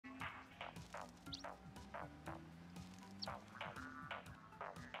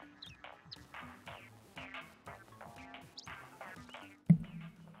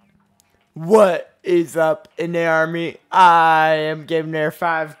What is up in the army? I am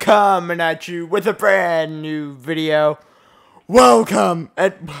GameNair5 coming at you with a brand new video. Welcome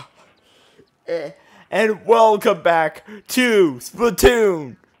and welcome back to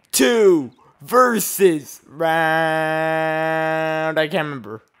Splatoon 2 versus round. I can't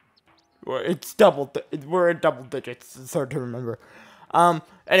remember. It's we're at double digits. It's hard to remember.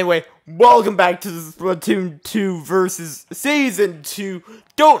 Anyway, welcome back to the Splatoon 2 versus Season 2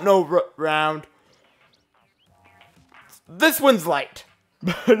 Don't Know round. This one's light.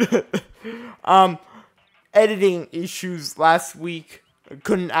 Editing issues last week. I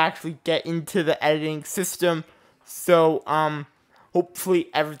couldn't actually get into the editing system. So, hopefully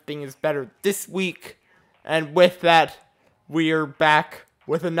everything is better this week. And with that, we are back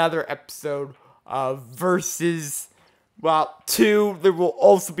with another episode of Versus... Well, 2, there will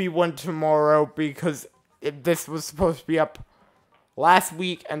also be one tomorrow because this was supposed to be up last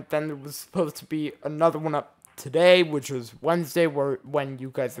week, and then there was supposed to be another one up today, which was Wednesday, when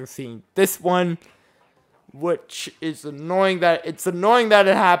you guys are seeing this one, which is annoying that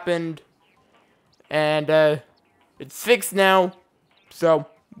it happened, and it's fixed now. So,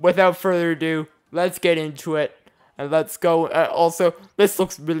 without further ado, let's get into it, and let's go. Also, this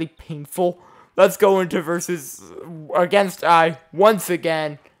looks really painful. Let's go into versus against I once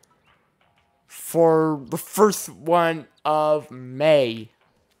again for the first one of May.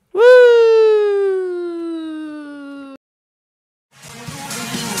 Woo!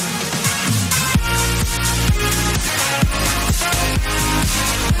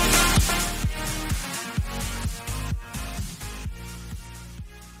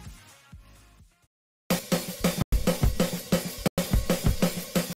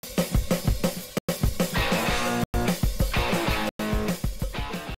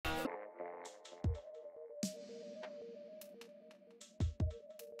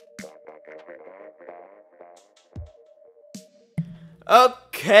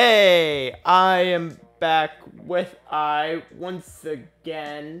 Okay, I am back with I once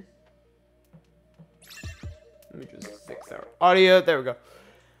again. Let me just fix our audio. There we go.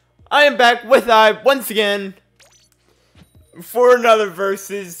 I am back with I once again for another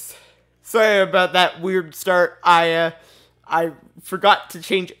versus. Sorry about that weird start. I forgot to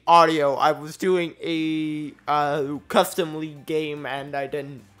change audio. I was doing a custom league game and I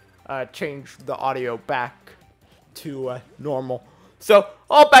didn't change the audio back to normal. So,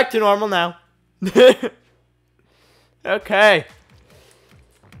 all back to normal now. Okay.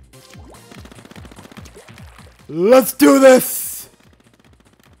 Let's do this!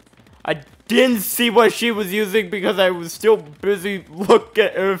 I didn't see what she was using because I was still busy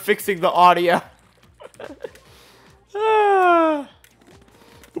fixing the audio.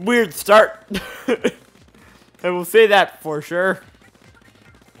 Weird start. I will say that for sure.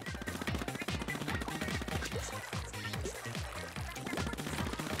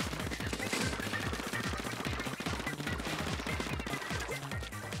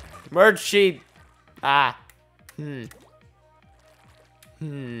 Merge sheep. Oh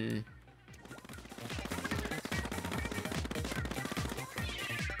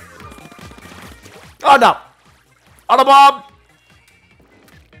no! Auto bomb!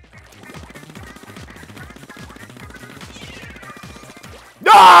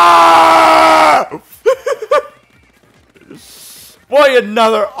 No! Boy,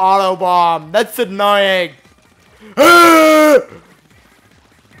 another auto bomb. That's annoying.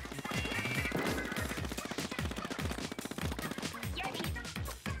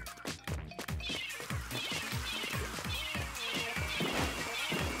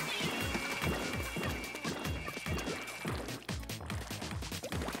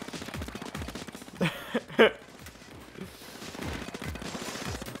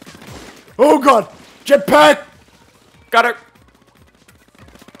 Oh god! Jetpack! Got her!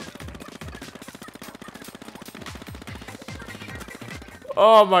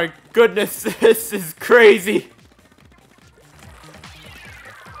 Oh my goodness, this is crazy!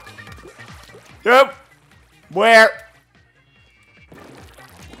 Yep! Where?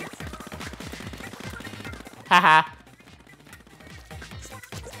 Haha.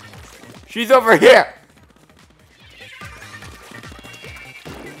 She's over here!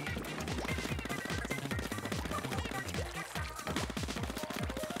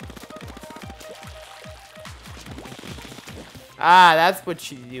 Ah, that's what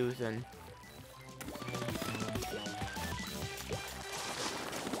she's using.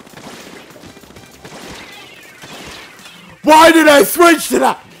 Why did I switch to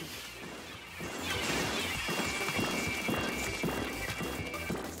that?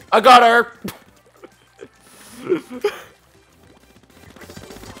 I got her.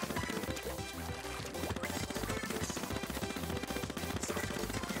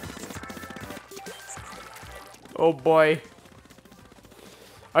 Oh boy.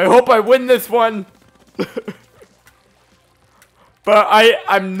 I hope I win this one. But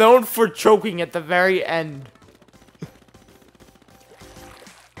I'm known for choking at the very end.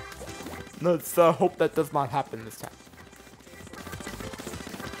 Let's hope that does not happen this time.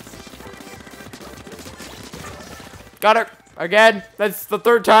 Got it again. That's the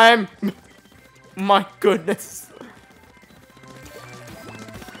third time. My goodness.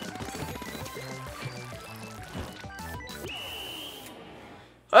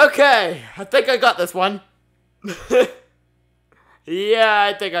 Okay, I think I got this one. Yeah,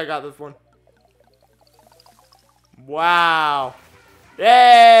 I think I got this one. Wow.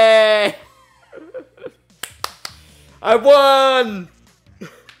 Yay! I won!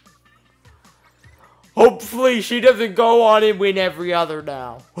 Hopefully she doesn't go on and win every other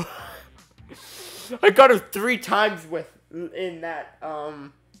now. I got her 3 times in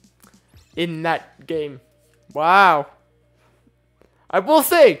that game. Wow. I will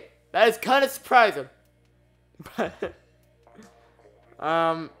say, that is kind of surprising. But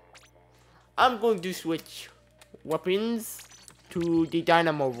I'm going to switch weapons to the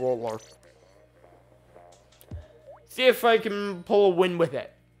dynamo roller. See if I can pull a win with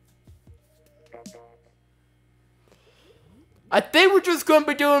it. I think we're just going to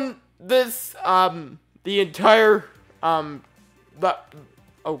be doing this, the entire,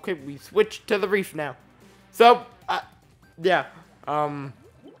 okay, we switched to the reef now. So, yeah,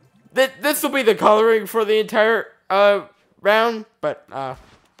 this will be the coloring for the entire, round, but,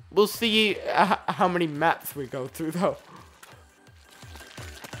 we'll see how many maps we go through, though.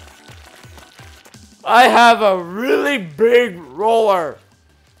 I have a really big roller.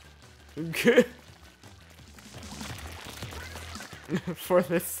 Okay. for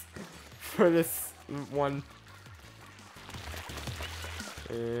this one.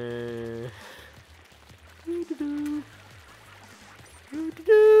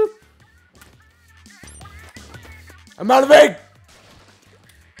 I'm out of egg.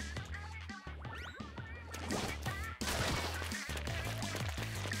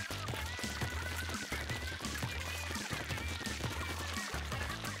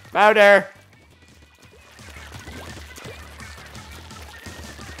 Out there.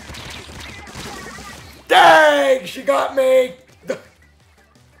 Dang, she got me.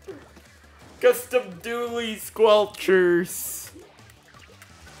 Custom dually squelchers.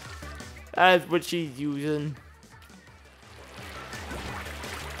 That's what she's using.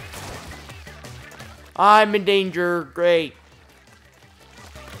 I'm in danger. Great.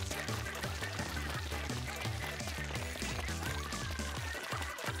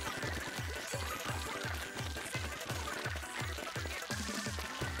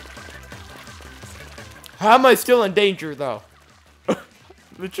 How am I still in danger, though?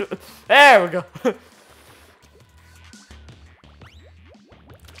 There we go.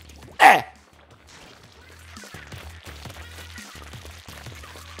 Eh.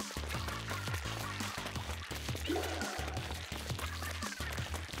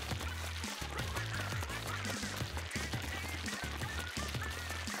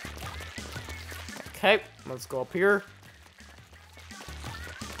 Okay, let's go up here.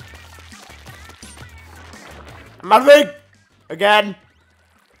 I'm out of egg! Again.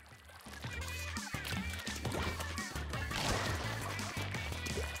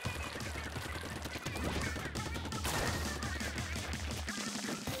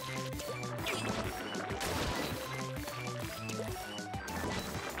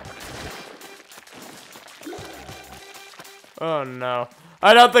 Oh no.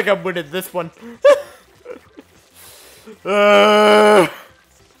 I don't think I'm winning this one.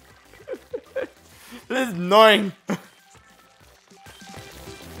 This is annoying.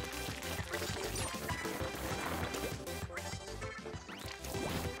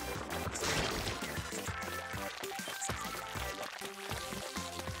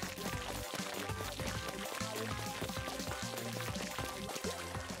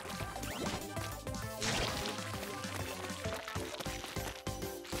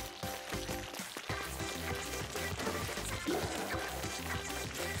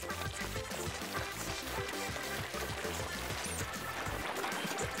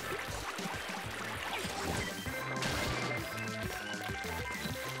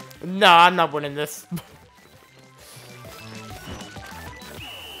 No, I'm not winning this.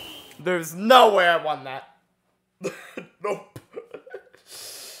 There's no way I won that. Nope.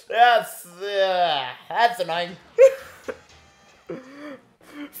 That's annoying.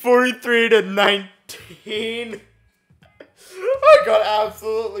 43 to 19. I got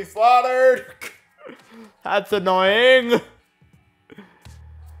absolutely slaughtered. That's annoying.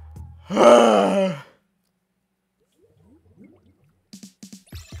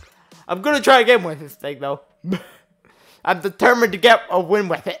 I'm gonna try again with this thing, though. I'm determined to get a win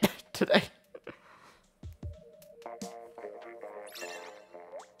with it today.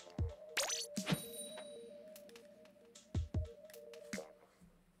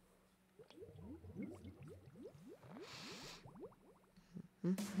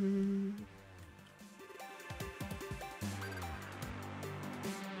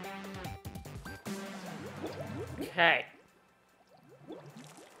 Okay.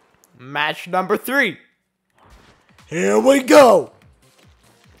 Match number 3. Here we go.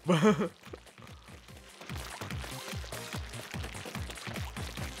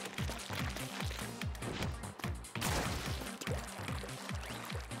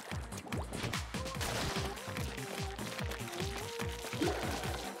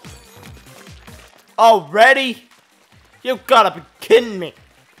 Already? You gotta be kidding me.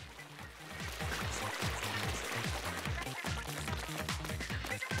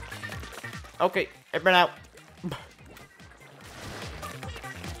 Okay, it ran out.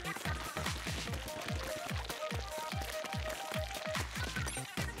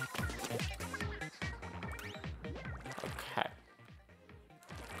 Okay.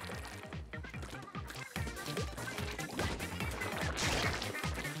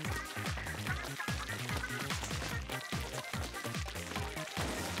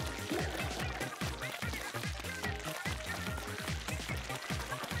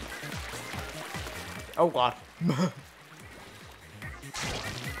 Oh god.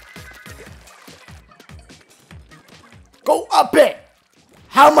 Go up it!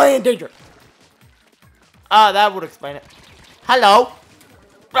 How am I in danger? Ah, that would explain it. Hello?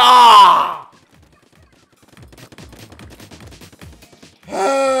 Ah!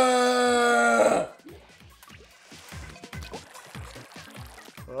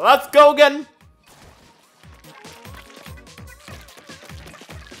 Let's go again.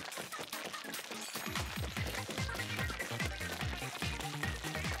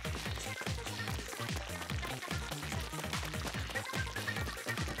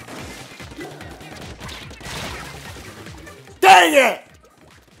 Dang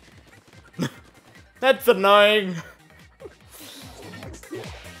it! That's annoying.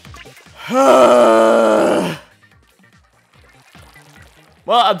 Well,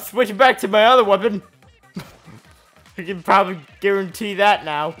 I'm switching back to my other weapon. I can probably guarantee that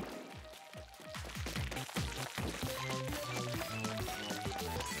now.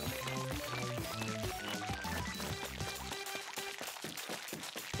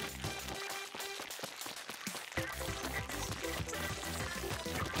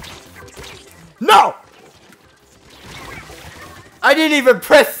 No! I didn't even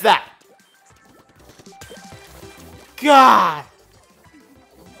press that! God!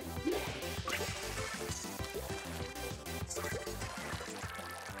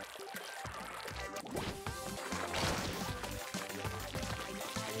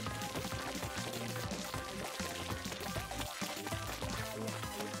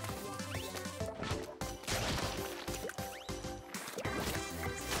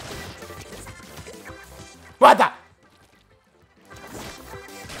 What the?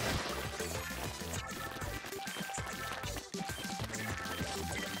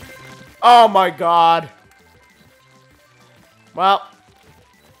 Oh my god. Well,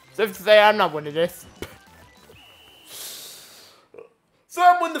 safe to say I'm not winning this. So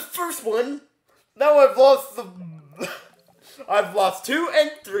I won the first one. Now I've lost the... I've lost 2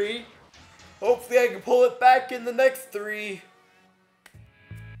 and 3. Hopefully I can pull it back in the next 3.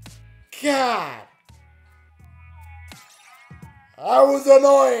 God. That was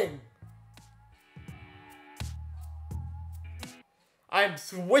annoying. I'm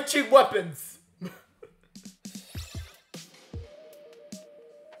switching weapons.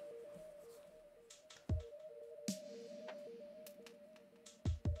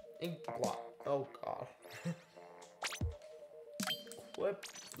 Ink block. Oh god. Equip.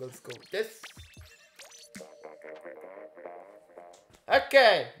 Let's go with this.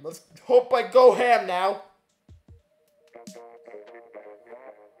 Okay. Let's hope I go ham now.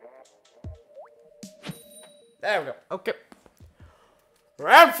 There we go. Okay.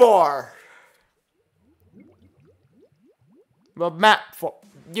 Round 4. Well, map 4.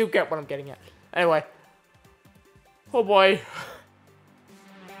 You get what I'm getting at. Anyway. Oh boy.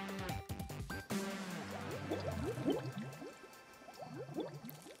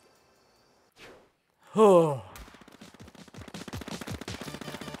 Oh.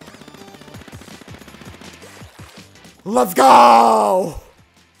 Let's go!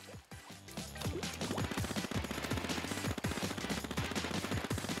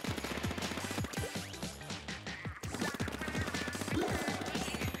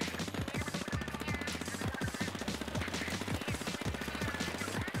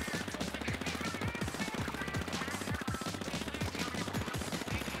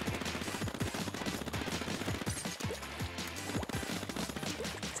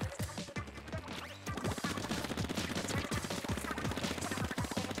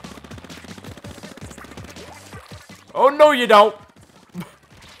 Oh, no, you don't.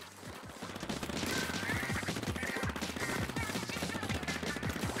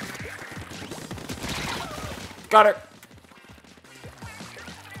 Got it.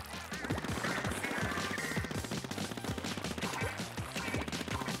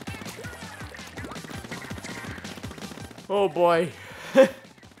 Oh boy.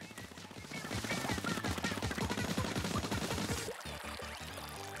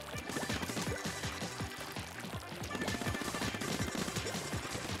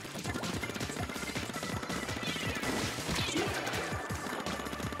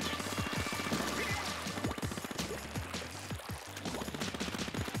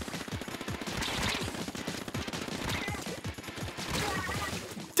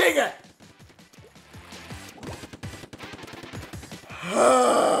 Dang it!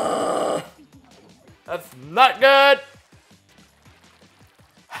 That's not good.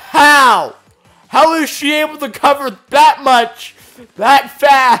 How? How is she able to cover that much that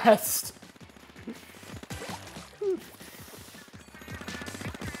fast?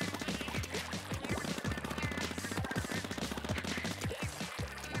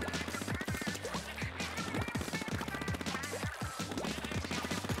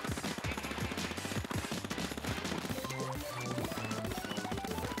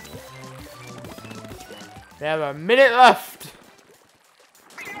 We have a minute left.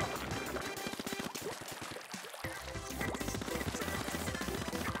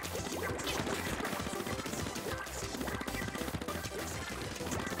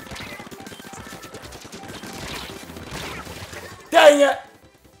 Dang it!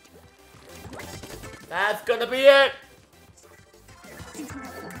 That's gonna be it.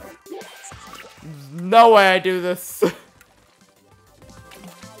 No way I do this.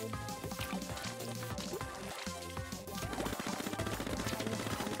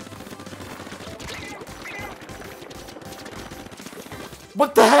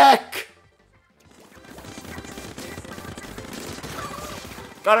 What the heck?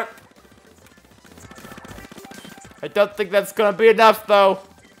 Got it. I don't think that's gonna be enough though.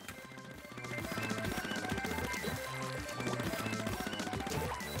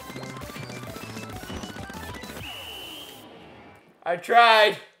 I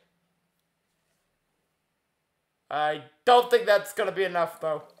tried. I don't think that's gonna be enough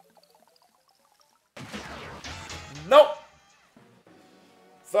though. Nope.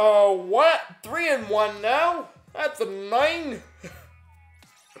 So what? 3 and 1 now? That's a 9.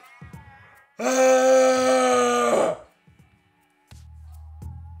 I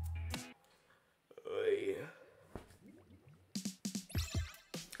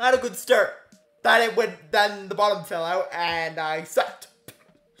had a good start. Then the bottom fell out and I sucked.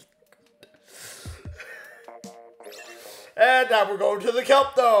 And now we're going to the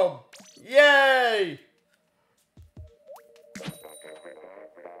Kelp Dome. Yay!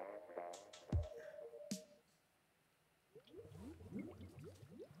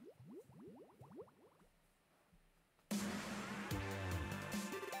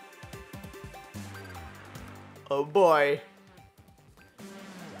 Oh boy.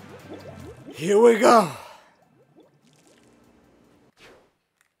 Here we go.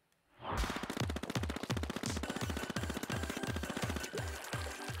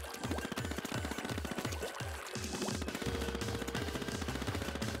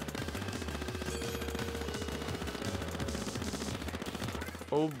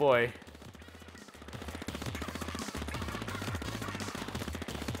 Oh boy.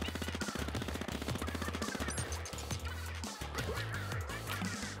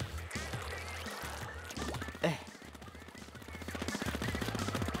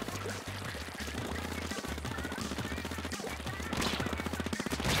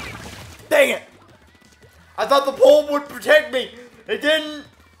 Dang it! I thought the pole would protect me. It didn't.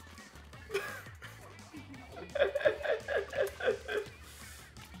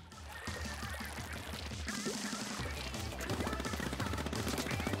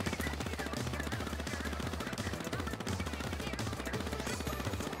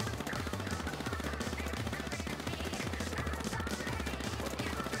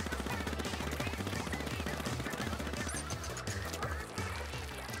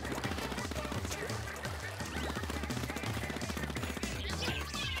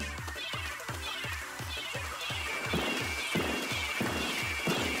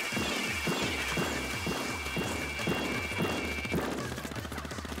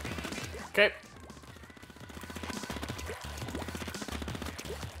 Okay.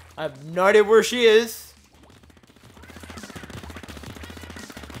 I have no idea where she is.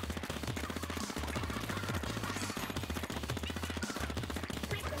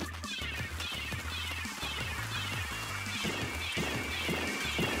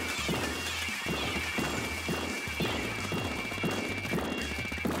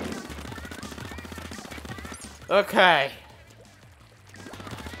 Okay.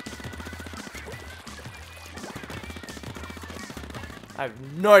 I have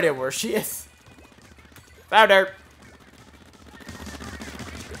no idea where she is. Found her.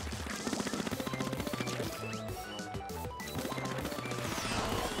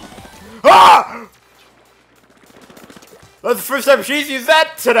 Ah! That's the first time she's used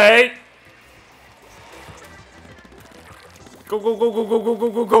that today. Go, go, go, go, go, go, go,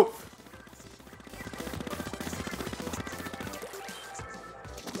 go, go.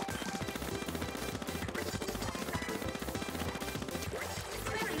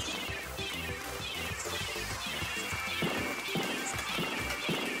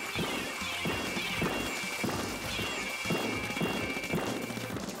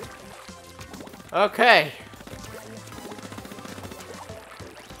 Okay.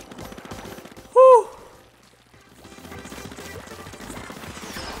 Whew.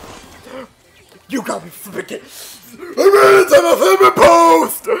 You got me freaking. I ran into the flipping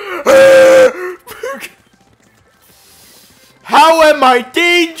post! How am I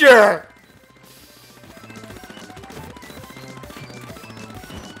danger?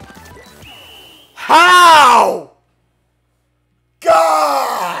 How?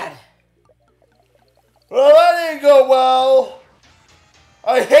 God! Well, that didn't go well.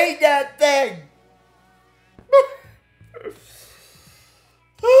 I hate that thing.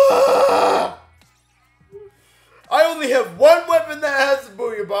 I only have one weapon that has a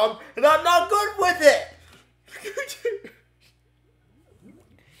booyah bomb, and I'm not good with it.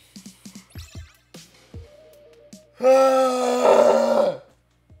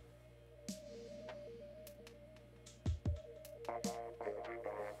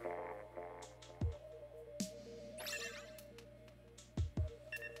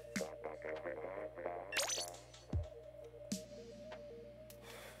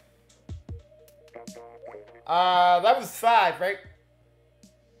 That was 5, right?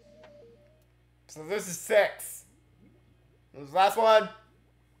 So this is 6. This is the last one.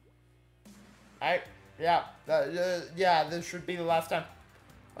 Alright, yeah, yeah, this should be the last time.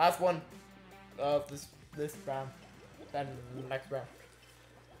 Last one of this round. Then the next round.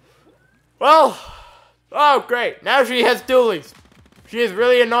 Well, oh great, now she has dualies. She is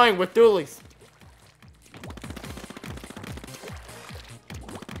really annoying with dualies.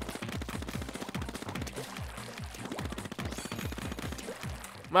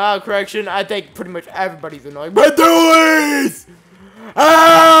 Well, correction, I think pretty much everybody's annoying. But dualies!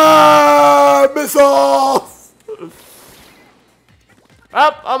 Ah! Missiles!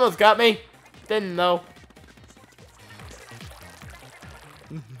 Oh, almost got me. Didn't know.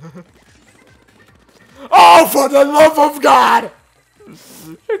 Oh, for the love of God!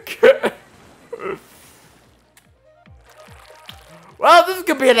 Okay. Well, this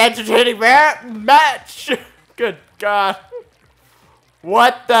could be an entertaining match. Good God.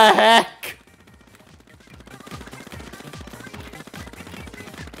 What the heck?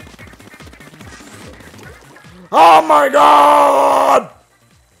 Oh my God!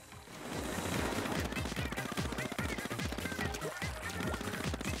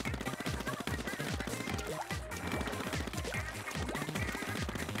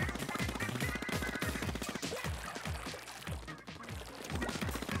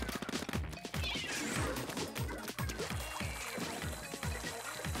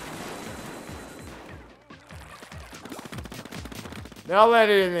 They all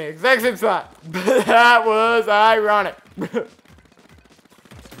landed in the exact same spot. That was ironic.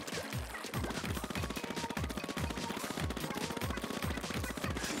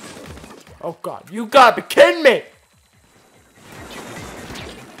 Oh God, you gotta be kidding me!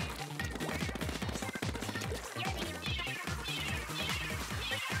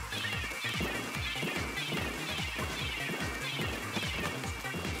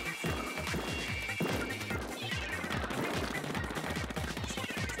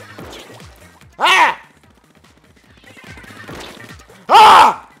 Ah!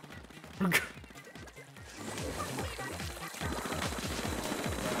 Ah!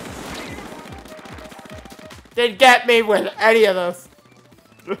 Didn't get me with any of those.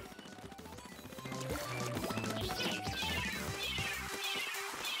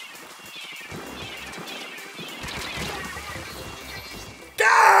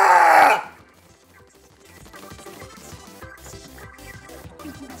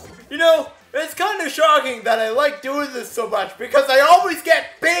 You know, it's kind of shocking that I like doing this so much because I always get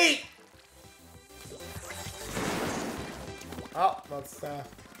beat! Oh, let's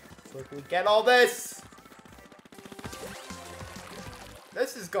quickly get all this.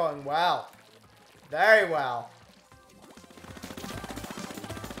 This is going well. Very well.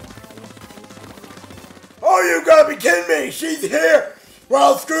 Oh, Oh, you gotta be kidding me! She's here!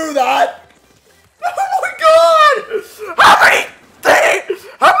 Well, screw that! Oh my god!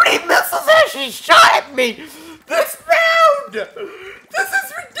 How many missiles has she shot at me this round? This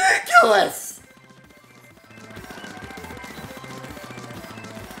is ridiculous!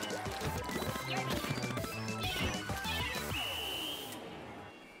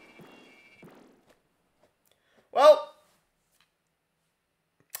 Well,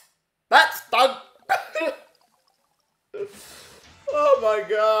 that's done. Oh my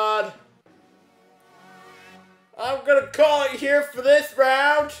god. I'm gonna call it here for this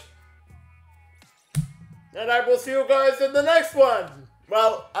round. And I will see you guys in the next one.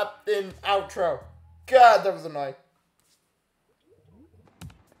 Well, up in outro. God, that was annoying.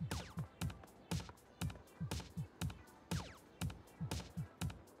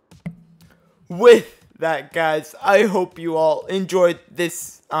 With that, guys, I hope you all enjoyed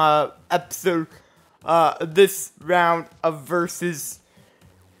this episode, this round of Versus.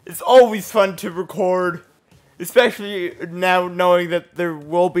 It's always fun to record, especially now knowing that there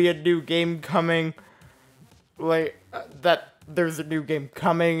will be a new game coming. Like, that there's a new game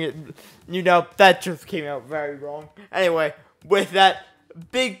coming. You know, that just came out very wrong. Anyway, with that,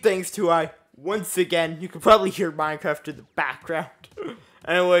 big thanks to once again. You can probably hear Minecraft in the background.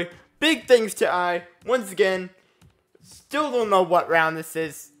 Anyway, big thanks to once again. Still don't know what round this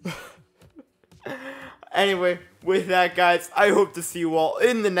is. Anyway, with that, guys, I hope to see you all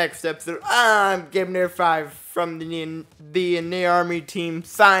in the next episode. I'm Inator5 from the Inator Army team,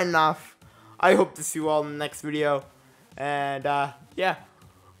 signing off. I hope to see you all in the next video. And, yeah.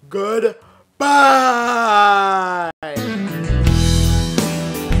 Goodbye!